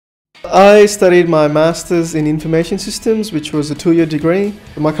I studied my Masters in Information Systems, which was a 2-year degree.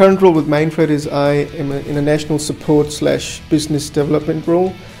 My current role with Mainfreight is I am in a national support / business development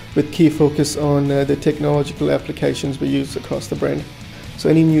role with key focus on the technological applications we use across the brand. So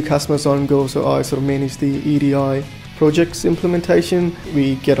any new customers on go, so I sort of manage the EDI projects implementation.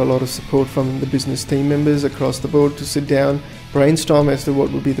 We get a lot of support from the business team members across the board to sit down, brainstorm as to what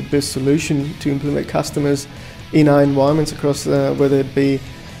would be the best solution to implement customers in our environments across, whether it be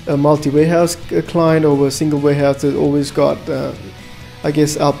a multi-warehouse client or a single warehouse that always got, I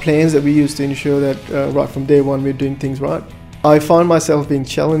guess, our plans that we use to ensure that right from day one we're doing things right. I find myself being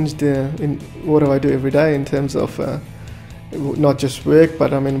challenged in what do I do every day in terms of not just work,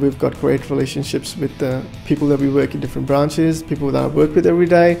 but I mean we've got great relationships with people that we work in different branches, people that I work with every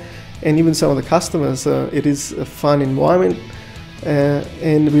day, and even some of the customers. It is a fun environment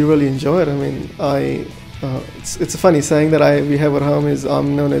and we really enjoy it. I mean, it's a funny saying that we have at home is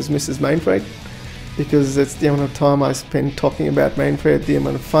I'm known as Mrs. Mainfreight, because it's the amount of time I spend talking about Mainfreight, the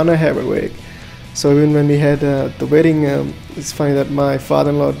amount of fun I have at work. So even when we had the wedding, it's funny that my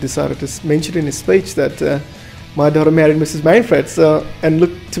father-in-law decided to mention in his speech that my daughter married Mrs. Mainfreight. So, and look,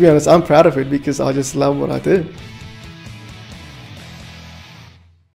 to be honest, I'm proud of it because I just love what I do.